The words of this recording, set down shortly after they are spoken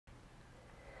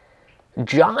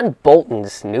John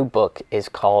Bolton's new book is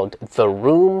called The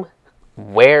Room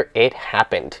Where It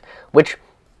Happened, which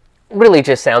really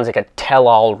just sounds like a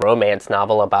tell-all romance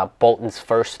novel about Bolton's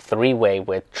first three-way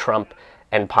with Trump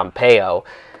and Pompeo,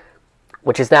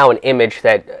 which is now an image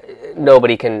that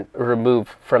nobody can remove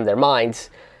from their minds.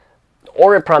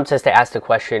 Or it prompts us to ask the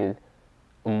question,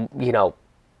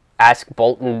 ask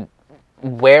Bolton,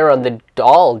 where on the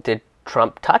doll did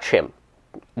Trump touch him?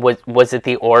 Was it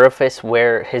the orifice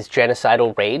where his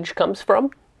genocidal rage comes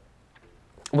from?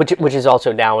 Which is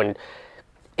also now an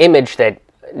image that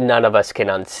none of us can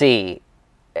unsee.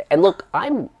 And look,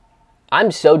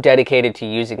 I'm so dedicated to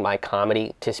using my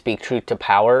comedy to speak truth to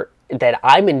power that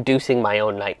I'm inducing my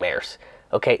own nightmares.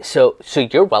 Okay, so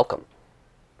you're welcome.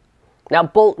 Now,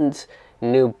 Bolton's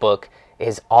new book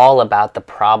is all about the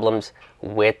problems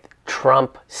with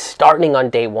Trump starting on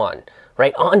day one.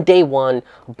 Right? On day one,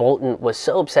 Bolton was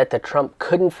so upset that Trump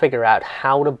couldn't figure out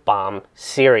how to bomb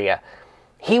Syria.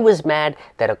 He was mad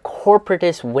that a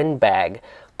corporatist windbag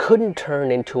couldn't turn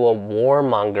into a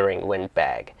warmongering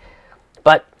windbag.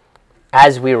 But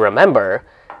as we remember,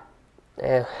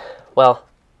 well,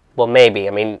 maybe.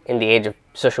 I mean, in the age of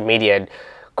social media and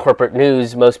corporate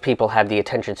news, most people have the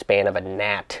attention span of a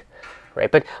gnat. Right,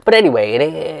 but anyway,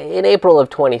 in April of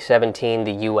 2017,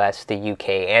 the U.S., the UK,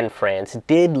 and France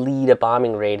did lead a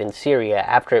bombing raid in Syria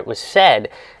after it was said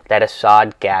that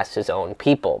Assad gassed his own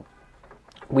people.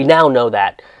 We now know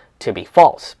that to be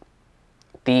false.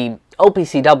 The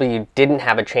OPCW didn't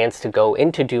have a chance to go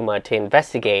into Duma to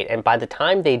investigate, and by the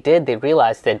time they did, they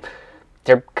realized that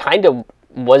there kind of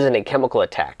wasn't a chemical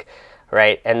attack,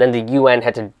 right? And then the UN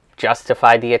had to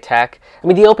justify the attack. I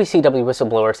mean, the OPCW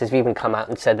whistleblowers have even come out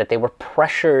and said that they were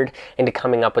pressured into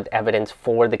coming up with evidence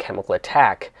for the chemical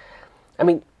attack. I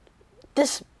mean,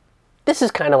 this is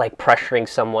kind of like pressuring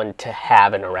someone to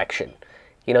have an erection.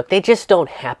 They just don't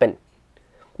happen.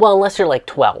 Well, unless you're like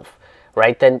 12,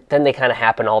 right? Then they kind of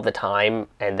happen all the time,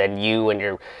 and then you and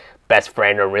your best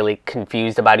friend are really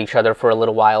confused about each other for a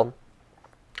little while.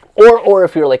 Or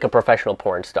if you're like a professional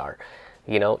porn star.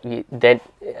 That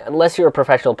unless you're a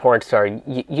professional porn star,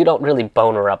 you don't really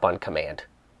boner up on command.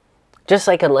 Just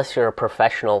like unless you're a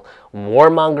professional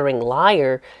warmongering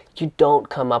liar, you don't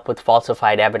come up with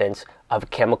falsified evidence of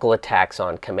chemical attacks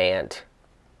on command.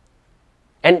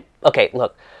 And, okay,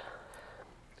 look,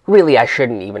 really I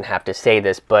shouldn't even have to say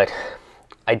this, but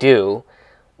I do.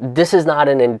 This is not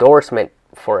an endorsement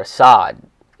for Assad.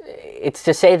 It's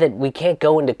to say that we can't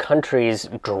go into countries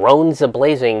drones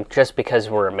ablazing just because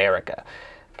we're America.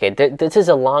 Okay, this is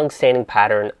a long-standing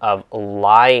pattern of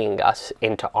lying us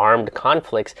into armed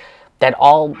conflicts that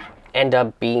all end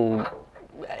up being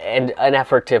an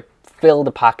effort to fill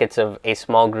the pockets of a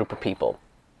small group of people.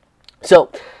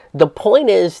 So the point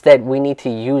is that we need to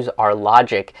use our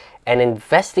logic and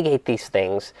investigate these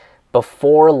things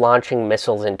before launching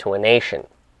missiles into a nation.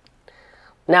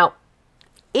 Now,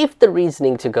 if the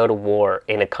reasoning to go to war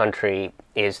in a country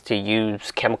is to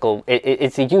use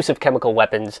it's the use of chemical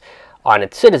weapons on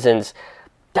its citizens,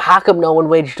 how come no one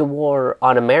waged a war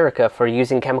on America for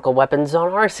using chemical weapons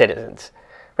on our citizens?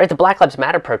 Right? The Black Lives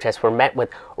Matter protests were met with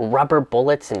rubber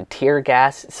bullets and tear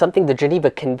gas, something the Geneva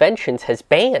Conventions has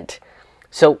banned.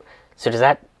 So does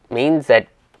that mean that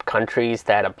countries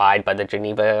that abide by the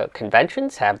Geneva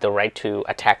Conventions have the right to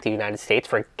attack the United States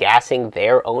for gassing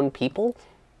their own people?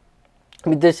 I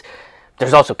mean,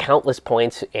 there's also countless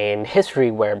points in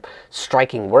history where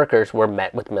striking workers were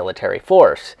met with military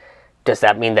force. Does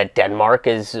that mean that Denmark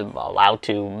is allowed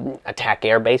to attack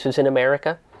air bases in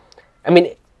America? I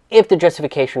mean, if the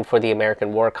justification for the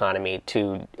American war economy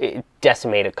to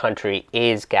decimate a country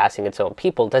is gassing its own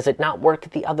people, does it not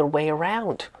work the other way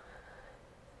around?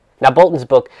 Now, Bolton's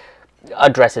book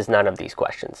addresses none of these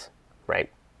questions,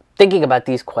 right? Thinking about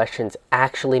these questions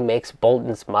actually makes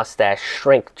Bolton's mustache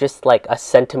shrink just like a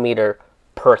centimeter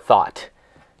per thought.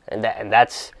 And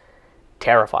that's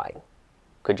terrifying.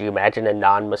 Could you imagine a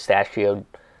non-mustachioed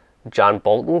John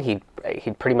Bolton?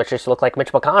 He'd pretty much just look like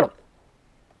Mitch McConnell.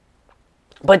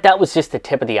 But that was just the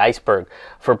tip of the iceberg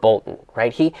for Bolton,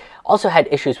 right? He also had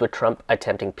issues with Trump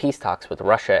attempting peace talks with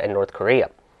Russia and North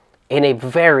Korea. In a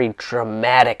very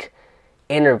dramatic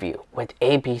interview with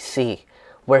ABC,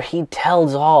 where he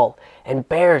tells all and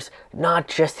bears not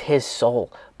just his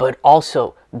soul, but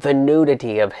also the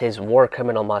nudity of his war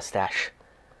criminal mustache.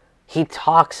 He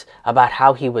talks about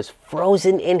how he was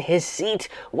frozen in his seat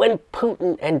when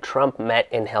Putin and Trump met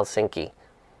in Helsinki.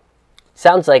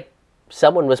 Sounds like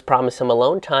someone was promised him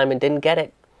alone time and didn't get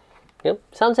it.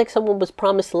 Sounds like someone was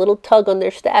promised a little tug on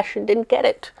their stash and didn't get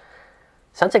it.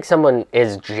 Sounds like someone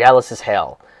is jealous as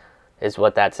hell, is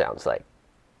what that sounds like.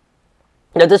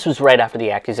 Now, this was right after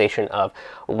the accusation of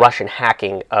Russian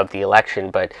hacking of the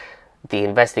election, but the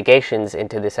investigations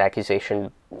into this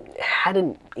accusation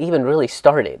hadn't even really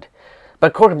started.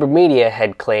 But corporate media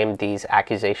had claimed these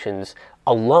accusations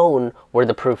alone were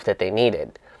the proof that they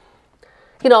needed.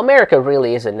 You know, America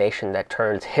really is a nation that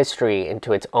turns history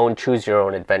into its own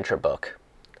choose-your-own-adventure book.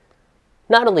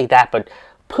 Not only that, but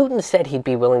Putin said he'd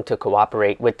be willing to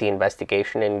cooperate with the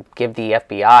investigation and give the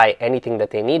FBI anything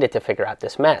that they needed to figure out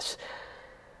this mess.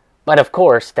 But of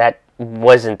course, that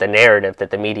wasn't the narrative that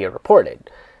the media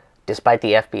reported. Despite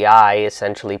the FBI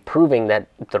essentially proving that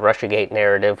the Russiagate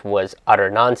narrative was utter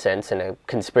nonsense and a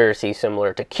conspiracy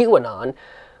similar to QAnon,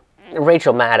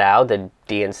 Rachel Maddow, the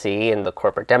DNC, and the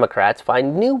corporate Democrats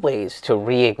find new ways to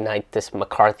reignite this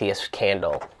McCarthyist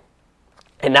candle.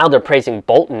 And now they're praising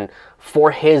Bolton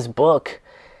for his book.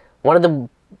 One of the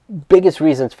biggest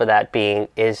reasons for that being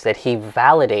is that he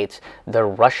validates the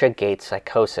Russiagate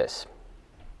psychosis.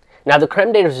 Now, the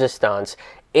creme de resistance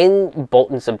in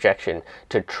Bolton's objection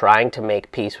to trying to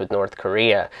make peace with North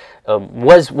Korea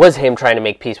was him trying to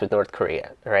make peace with North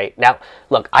Korea, right? Now,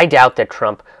 look, I doubt that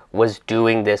Trump was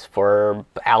doing this for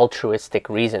altruistic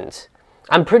reasons.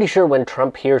 I'm pretty sure when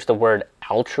Trump hears the word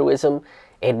altruism,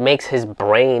 it makes his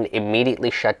brain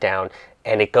immediately shut down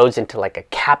and it goes into like a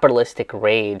capitalistic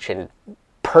rage and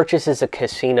purchases a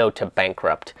casino to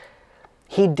bankrupt.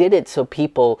 He did it so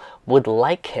people would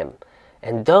like him.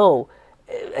 And though,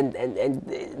 and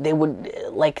they would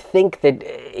like think that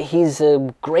he's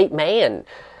a great man,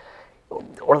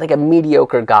 or like a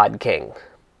mediocre God King,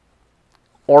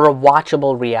 or a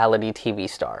watchable reality TV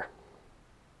star.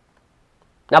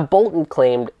 Now, Bolton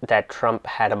claimed that Trump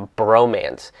had a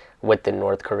bromance with the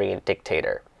North Korean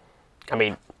dictator. I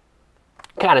mean,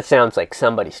 kind of sounds like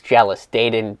somebody's jealous they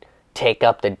didn't take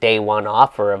up the day one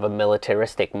offer of a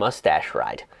militaristic mustache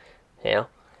ride, you know?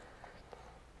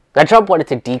 Now, Trump wanted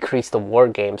to decrease the war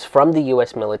games from the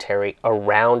U.S. military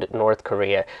around North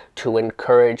Korea to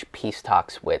encourage peace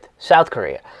talks with South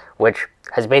Korea, which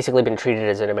has basically been treated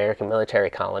as an American military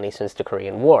colony since the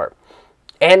Korean War.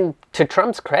 And to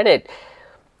Trump's credit,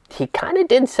 he kind of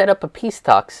did set up a peace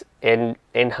talks in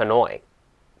Hanoi.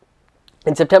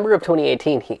 In September of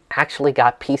 2018, he actually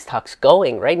got peace talks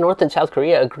going, right? North and South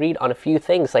Korea agreed on a few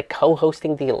things, like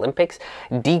co-hosting the Olympics,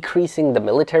 decreasing the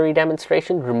military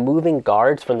demonstration, removing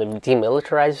guards from the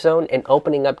demilitarized zone, and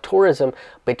opening up tourism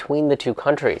between the two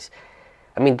countries.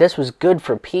 I mean, this was good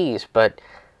for peace, but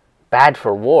bad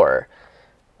for war,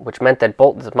 which meant that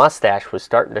Bolton's mustache was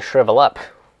starting to shrivel up,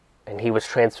 and he was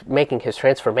making his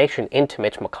transformation into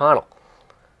Mitch McConnell.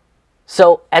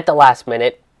 So, at the last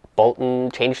minute, Bolton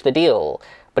changed the deal,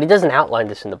 but he doesn't outline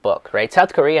this in the book, right?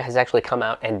 South Korea has actually come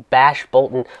out and bashed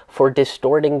Bolton for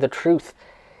distorting the truth.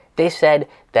 They said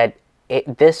that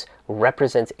this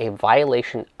represents a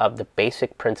violation of the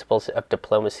basic principles of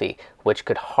diplomacy, which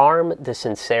could harm the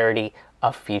sincerity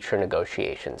of future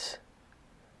negotiations.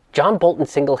 John Bolton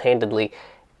single-handedly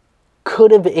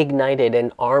could have ignited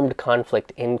an armed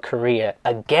conflict in Korea,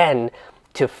 again,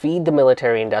 to feed the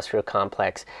military-industrial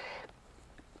complex,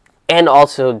 and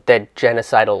also that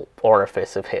genocidal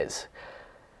orifice of his.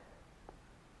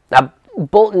 Now,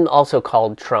 Bolton also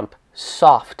called Trump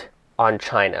soft on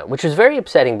China, which is very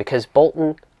upsetting because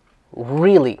Bolton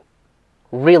really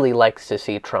likes to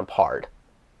see Trump hard.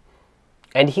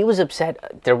 And he was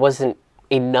upset there wasn't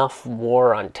enough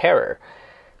war on terror.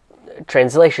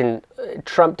 Translation,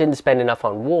 Trump didn't spend enough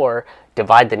on war,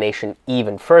 divide the nation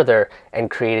even further, and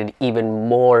created even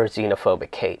more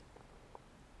xenophobic hate.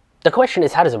 The question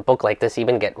is, how does a book like this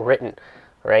even get written,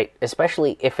 right?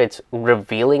 Especially if it's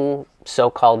revealing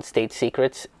so-called state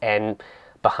secrets and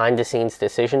behind-the-scenes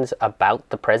decisions about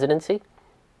the presidency?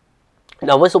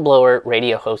 Now, whistleblower,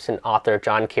 radio host, and author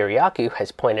John Kiriakou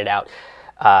has pointed out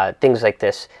things like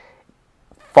this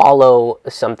follow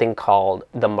something called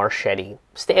the Marchetti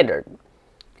Standard.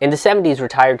 In the 70s,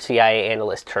 retired CIA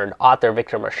analyst turned author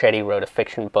Victor Marchetti wrote a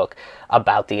fiction book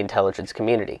about the intelligence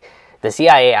community. The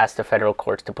CIA asked the federal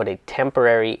courts to put a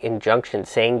temporary injunction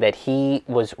saying that he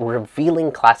was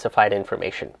revealing classified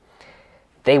information.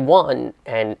 They won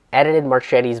and edited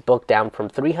Marchetti's book down from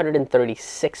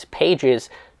 336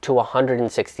 pages to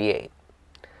 168.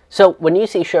 So when you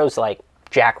see shows like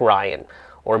Jack Ryan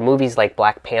or movies like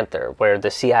Black Panther, where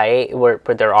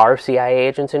there are CIA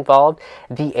agents involved,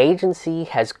 the agency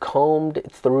has combed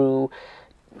through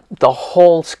the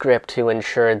whole script to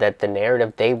ensure that the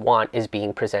narrative they want is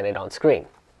being presented on screen.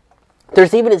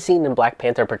 There's even a scene in Black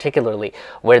Panther particularly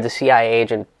where the CIA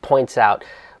agent points out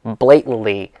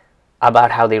blatantly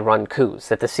about how they run coups,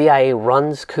 that the CIA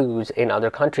runs coups in other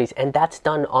countries, and that's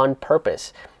done on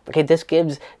purpose. Okay, this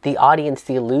gives the audience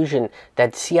the illusion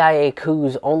that CIA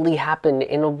coups only happen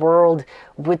in a world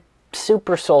with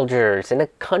super soldiers, in a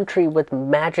country with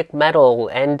magic metal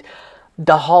and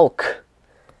the Hulk.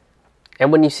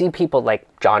 And when you see people like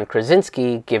John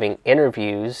Krasinski giving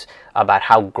interviews about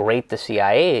how great the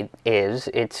CIA is,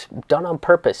 it's done on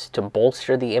purpose to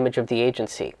bolster the image of the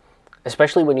agency,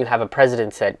 especially when you have a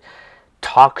president that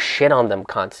talks shit on them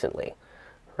constantly,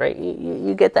 right?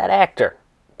 You get that actor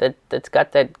that's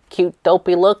got that cute,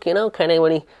 dopey look, you know, kind of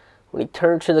when he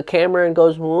turns to the camera and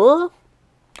goes, well,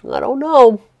 I don't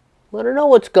know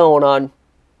what's going on.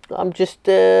 I'm just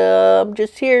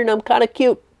here and I'm kind of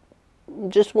cute.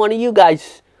 I'm just one of you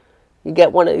guys. You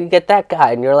get that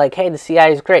guy and you're like, hey, the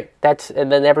CIA is great.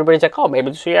 And then everybody's like, oh,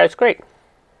 maybe the CIA is great.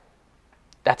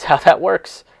 That's how that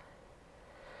works.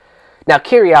 Now,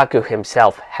 Kiriakou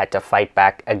himself had to fight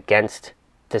back against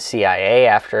the CIA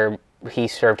after he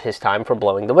served his time for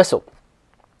blowing the whistle.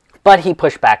 But he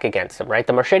pushed back against them, right?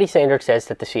 The Marchetti Standard says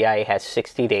that the CIA has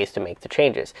 60 days to make the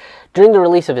changes. During the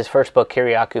release of his first book,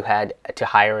 Kiriakou had to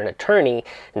hire an attorney,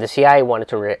 and the CIA wanted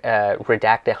to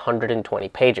redact 120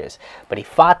 pages. But he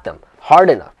fought them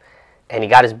hard enough, and he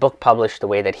got his book published the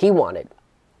way that he wanted.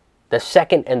 The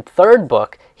second and third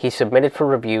book he submitted for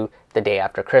review the day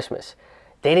after Christmas.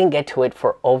 They didn't get to it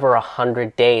for over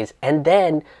 100 days, and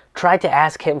then tried to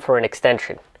ask him for an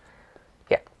extension.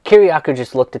 Yeah, Kiriakou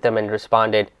just looked at them and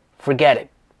responded, forget it.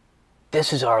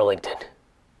 This is Arlington.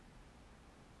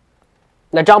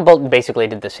 Now, John Bolton basically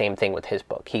did the same thing with his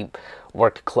book. He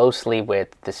worked closely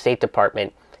with the State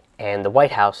Department and the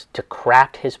White House to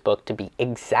craft his book to be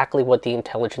exactly what the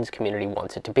intelligence community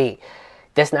wants it to be.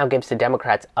 This now gives the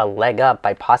Democrats a leg up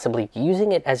by possibly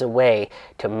using it as a way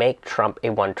to make Trump a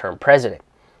one-term president.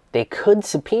 They could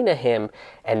subpoena him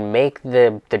and make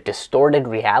the distorted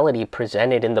reality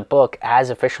presented in the book as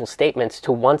official statements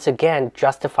to once again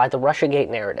justify the Russiagate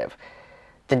narrative.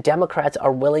 The Democrats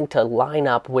are willing to line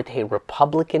up with a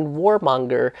Republican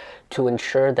warmonger to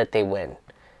ensure that they win.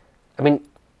 I mean,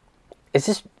 is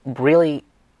this really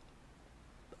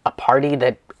a party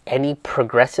that any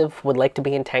progressive would like to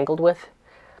be entangled with?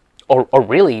 Or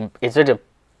really, is it a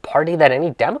party that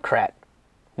any Democrat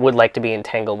would like to be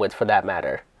entangled with, for that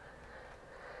matter?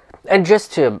 And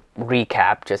just to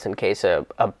recap, just in case a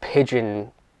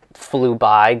pigeon flew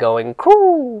by going,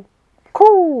 coo,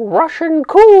 coo, Russian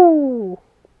coo.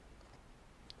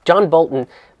 John Bolton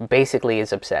basically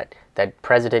is upset that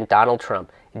President Donald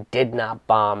Trump did not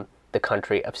bomb the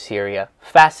country of Syria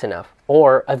fast enough,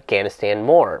 or Afghanistan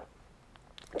more.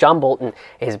 John Bolton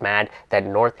is mad that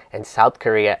North and South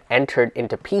Korea entered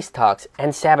into peace talks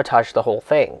and sabotaged the whole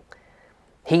thing.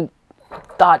 He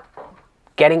thought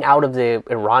getting out of the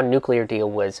Iran nuclear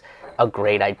deal was a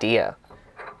great idea.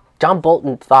 John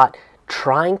Bolton thought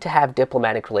trying to have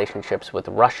diplomatic relationships with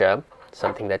Russia,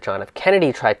 something that John F.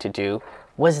 Kennedy tried to do,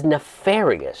 was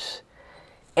nefarious.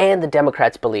 And the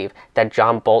Democrats believe that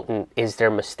John Bolton is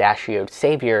their mustachioed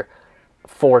savior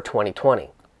for 2020.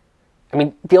 I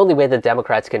mean, the only way the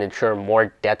Democrats can ensure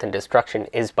more death and destruction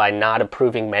is by not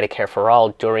approving Medicare for all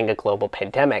during a global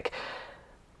pandemic.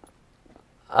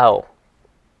 Oh,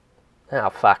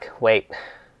 fuck, wait.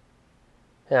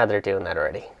 Now they're doing that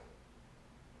already.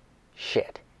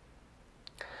 Shit.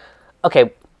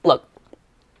 Okay, look,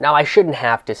 now I shouldn't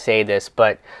have to say this,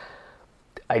 but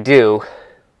I do.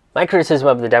 My criticism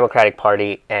of the Democratic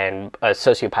Party and a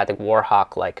sociopathic war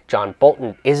hawk like John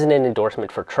Bolton isn't an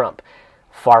endorsement for Trump.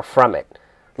 Far from it.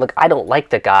 Look, I don't like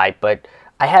the guy, but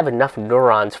I have enough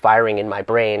neurons firing in my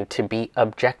brain to be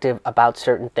objective about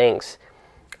certain things.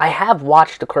 I have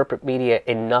watched the corporate media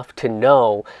enough to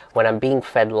know when I'm being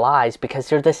fed lies, because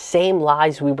they're the same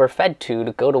lies we were fed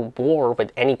to go to war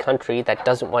with any country that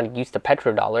doesn't want to use the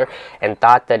petrodollar, and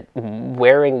thought that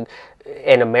wearing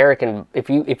an American, if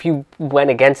you went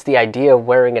against the idea of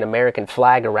wearing an American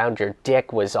flag around your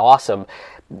dick was awesome,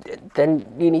 then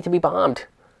you need to be bombed.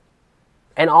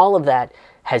 And all of that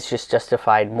has just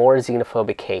justified more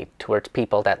xenophobic hate towards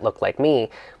people that look like me,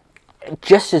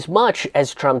 just as much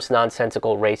as Trump's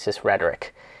nonsensical racist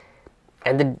rhetoric.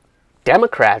 And the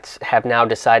Democrats have now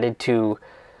decided to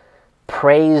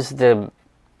praise the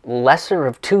lesser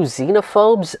of two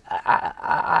xenophobes.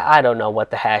 I don't know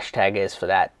what the hashtag is for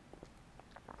that.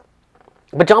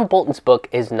 But John Bolton's book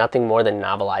is nothing more than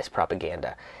novelized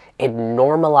propaganda. It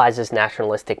normalizes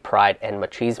nationalistic pride and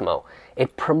machismo.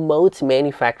 It promotes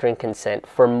manufacturing consent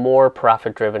for more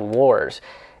profit-driven wars,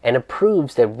 and it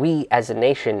proves that we as a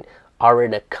nation are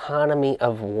an economy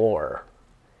of war.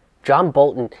 John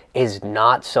Bolton is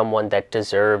not someone that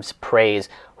deserves praise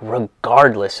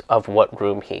regardless of what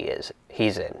room he's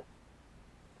in.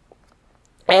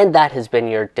 And that has been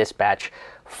your dispatch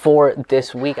for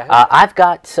this week. I've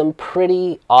got some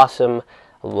pretty awesome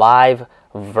live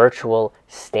virtual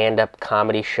stand-up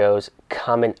comedy shows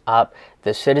coming up.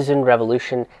 The Citizen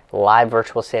Revolution live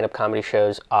virtual stand-up comedy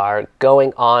shows are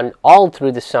going on all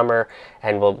through the summer,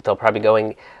 and they'll probably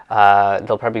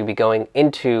be going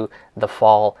into the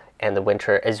fall and the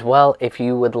winter as well. If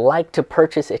you would like to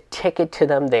purchase a ticket to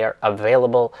them, they are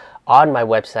available on my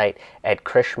website at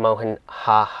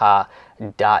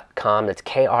krishmohanhaha.com. That's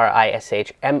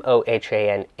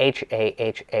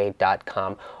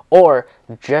KRISHMOHANHAHA.com. Or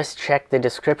just check the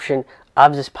description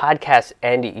of this podcast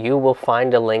and you will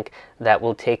find a link that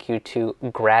will take you to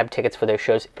grab tickets for their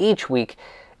shows. Each week,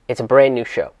 it's a brand new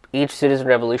show. Each Citizen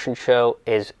Revolution show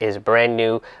is brand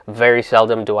new. Very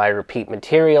seldom do I repeat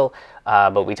material,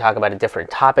 but we talk about a different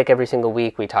topic every single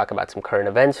week. We talk about some current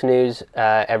events news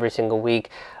every single week,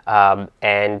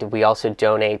 and we also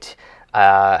donate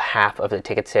half of the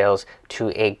ticket sales to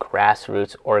a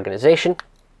grassroots organization.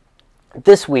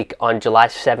 This week on July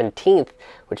 17th,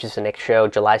 which is the next show,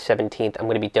 July 17th, I'm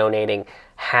going to be donating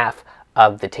half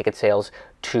of the ticket sales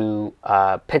to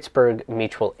Pittsburgh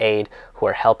Mutual Aid, who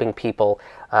are helping people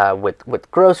with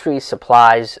groceries,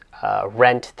 supplies,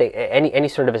 rent, any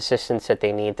sort of assistance that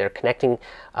they need. They're connecting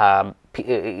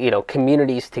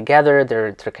communities together.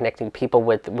 They're connecting people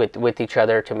with each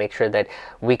other to make sure that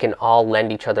we can all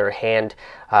lend each other a hand.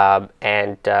 They're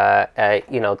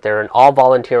an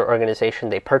all-volunteer organization.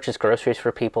 They purchase groceries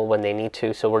for people when they need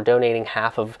to. So we're donating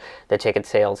half of the ticket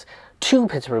sales to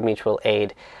Pittsburgh Mutual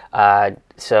Aid.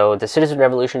 So the Citizen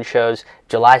Revolution shows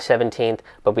July 17th,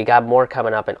 but we got more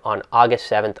coming up on August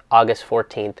 7th, August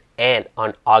 14th, and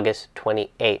on August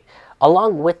 28th.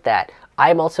 Along with that,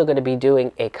 I'm also going to be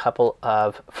doing a couple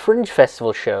of Fringe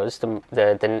Festival shows.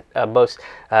 The most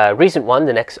recent one,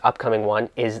 the next upcoming one,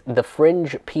 is the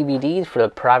Fringe PVDs for the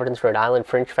Providence, Rhode Island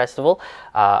Fringe Festival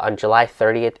on July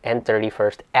 30th and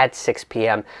 31st at 6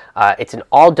 p.m. It's an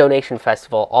all-donation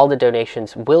festival. All the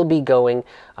donations will be going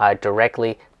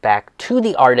directly back to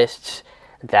the artists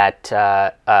that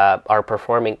are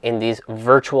performing in these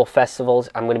virtual festivals.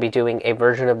 I'm going to be doing a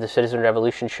version of the Citizen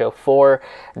Revolution show for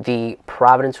the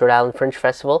Providence, Rhode Island Fringe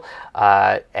Festival.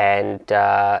 Like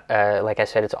I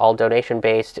said, it's all donation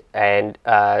based. And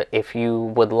if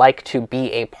you would like to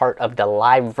be a part of the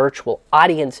live virtual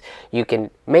audience, you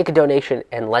can make a donation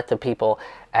and let the people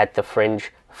at the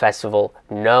Fringe Festival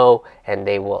know, and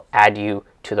they will add you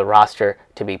to the roster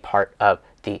to be part of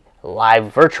the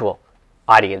live virtual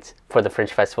audience for the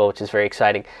Fringe Festival, which is very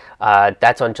exciting.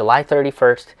 That's on July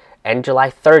 31st and July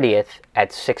 30th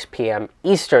at 6 p.m.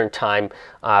 Eastern Time,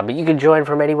 but you can join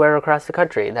from anywhere across the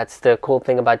country. That's the cool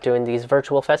thing about doing these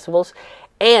virtual festivals.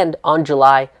 And on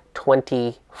July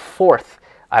 24th,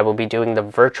 I will be doing the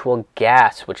Virtual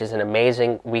Gas, which is an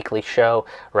amazing weekly show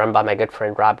run by my good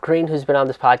friend Rob Green, who's been on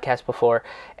this podcast before,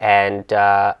 and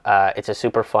it's a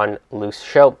super fun, loose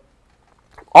show.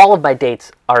 All of my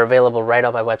dates are available right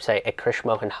on my website at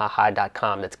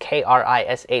krishmohanhaha.com. That's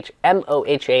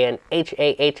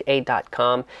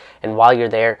KRISHMOHANHAHA.com. And while you're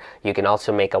there, you can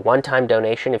also make a one-time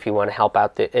donation if you want to help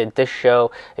out this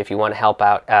show, if you want to help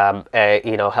out,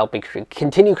 help me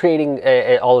continue creating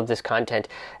all of this content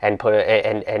and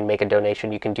and make a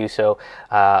donation. You can do so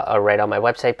right on my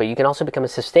website. But you can also become a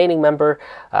sustaining member,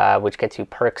 which gets you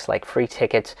perks like free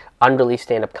tickets, unreleased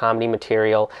stand-up comedy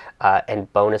material,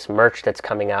 and bonus merch that's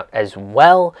coming out as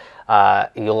well.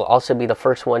 You'll also be the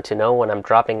first one to know when I'm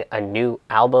dropping a new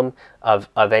album of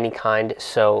any kind.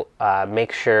 So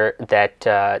make sure that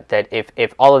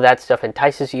if all of that stuff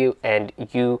entices you and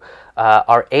you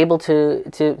are able to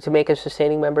make a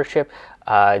sustaining membership,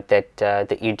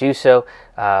 that you do so.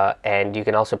 And you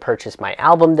can also purchase my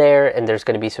album there, and there's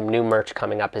going to be some new merch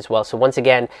coming up as well. So once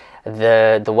again,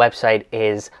 the website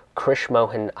is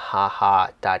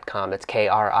krishmohanhaha.com. That's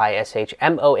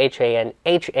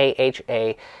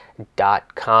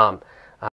KRISHMOHANHAHA.com.